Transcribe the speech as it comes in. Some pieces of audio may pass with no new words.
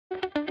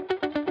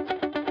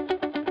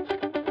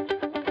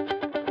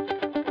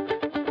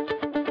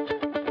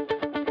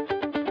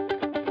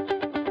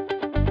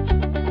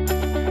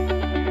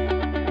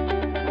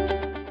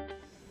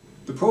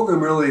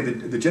program really,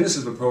 the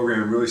genesis of the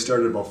program really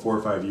started about 4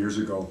 or 5 years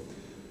ago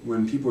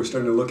when people were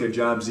starting to look at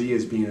Job Z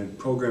as being a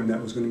program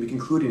that was going to be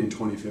concluding in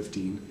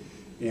 2015.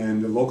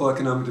 And the local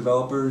economic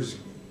developers,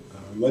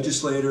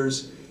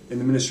 legislators, and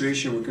the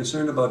administration were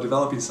concerned about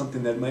developing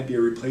something that might be a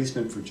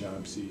replacement for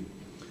Job Z.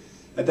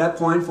 At that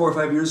point, 4 or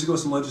 5 years ago,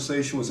 some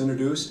legislation was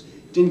introduced.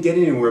 It didn't get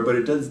anywhere, but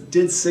it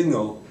did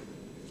signal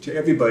to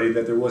everybody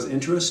that there was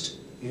interest.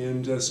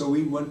 And so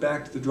we went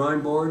back to the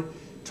drawing board,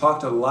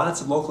 talked to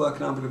lots of local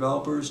economic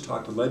developers,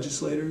 talked to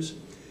legislators,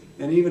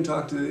 and even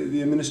talked to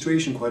the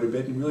administration quite a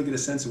bit and really get a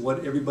sense of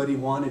what everybody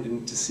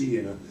wanted to see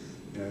in a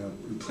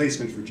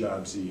replacement for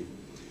Job Z.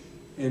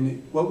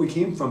 And what we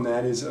came from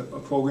that is a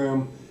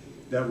program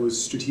that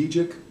was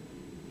strategic,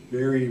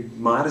 very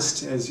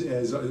modest, as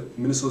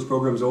Minnesota's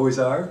programs always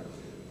are,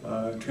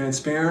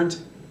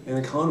 transparent and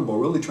accountable,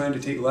 really trying to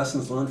take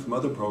lessons learned from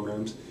other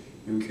programs.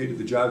 And we created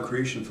the Job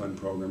Creation Fund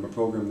program, a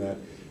program that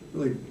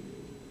really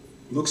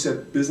looks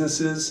at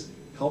businesses,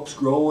 helps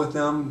grow with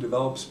them,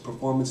 develops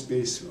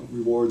performance-based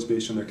rewards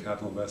based on their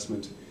capital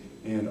investment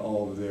and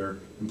all of their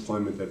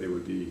employment that they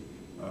would be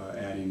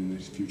adding in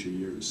the future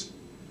years.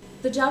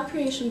 The Job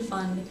Creation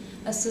Fund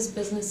assists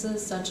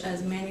businesses such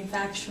as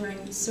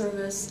manufacturing,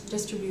 service,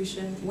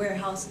 distribution,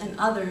 warehouse, and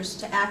others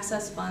to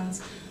access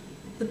funds.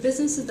 The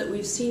businesses that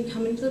we've seen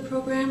come into the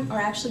program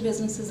are actually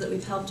businesses that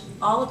we've helped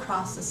all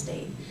across the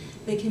state.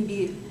 They can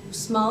be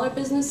smaller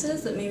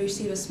businesses that may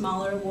receive a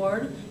smaller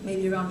award,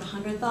 maybe around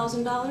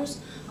 $100,000,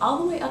 all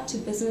the way up to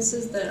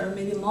businesses that are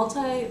maybe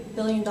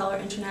multi-billion-dollar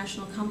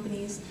international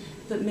companies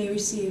that may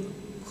receive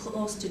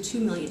close to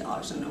 $2 million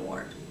in an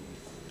award.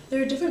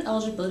 There are different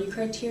eligibility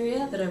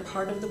criteria that are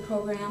part of the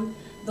program.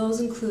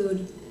 Those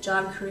include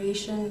job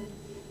creation,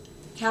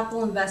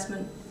 capital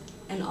investment,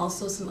 and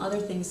also some other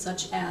things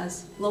such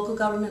as local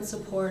government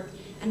support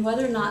and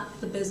whether or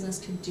not the business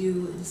could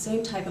do the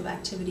same type of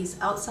activities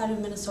outside of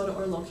Minnesota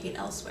or locate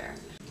elsewhere.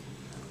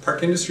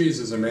 Park Industries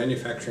is a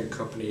manufacturing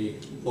company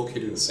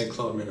located in St.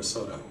 Cloud,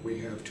 Minnesota. We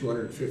have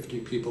 250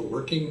 people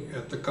working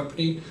at the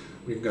company.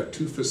 We've got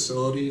 2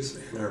 facilities,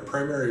 and our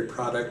primary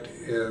product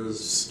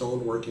is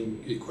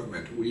stoneworking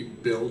equipment. We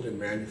build and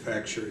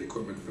manufacture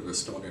equipment for the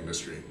stone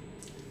industry.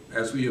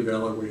 As we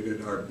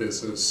evaluated our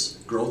business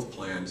growth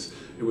plans,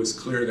 it was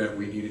clear that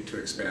we needed to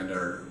expand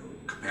our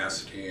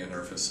capacity and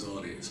our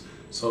facilities.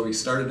 So we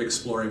started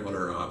exploring what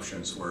our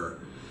options were.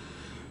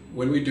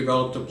 When we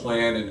developed a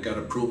plan and got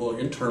approval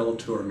internal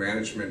to our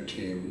management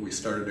team, we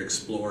started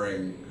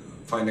exploring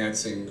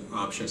financing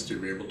options to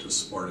be able to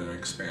support an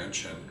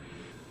expansion.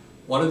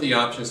 One of the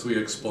options we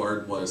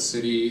explored was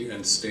city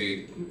and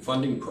state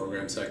funding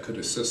programs that could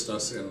assist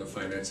us in the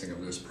financing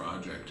of this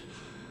project.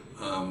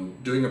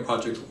 Doing a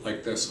project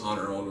like this on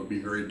our own would be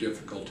very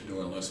difficult to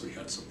do unless we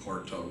had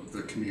support of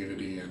the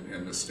community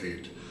and the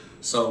state.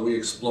 So we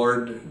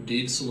explored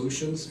deed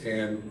solutions,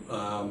 and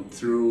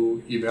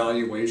through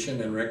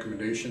evaluation and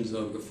recommendations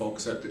of the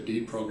folks at the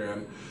deed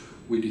program,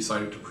 we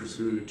decided to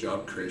pursue the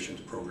Job Creation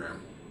program.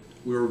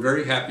 We were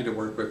very happy to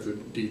work with the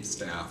deed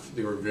staff.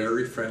 They were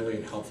very friendly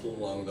and helpful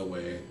along the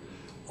way,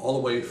 all the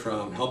way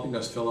from helping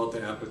us fill out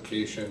the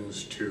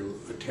applications to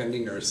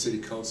attending our city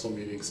council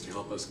meetings to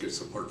help us get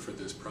support for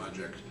this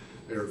project.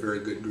 They're a very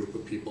good group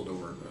of people to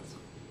work with.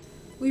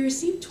 We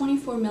received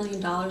 $24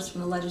 million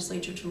from the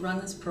legislature to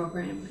run this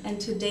program, and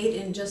to date,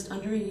 in just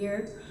under a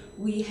year,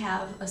 we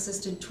have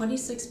assisted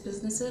 26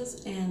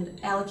 businesses and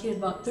allocated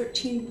about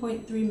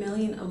 $13.3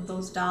 million of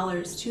those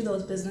dollars to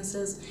those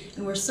businesses,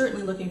 and we're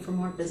certainly looking for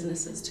more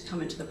businesses to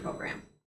come into the program.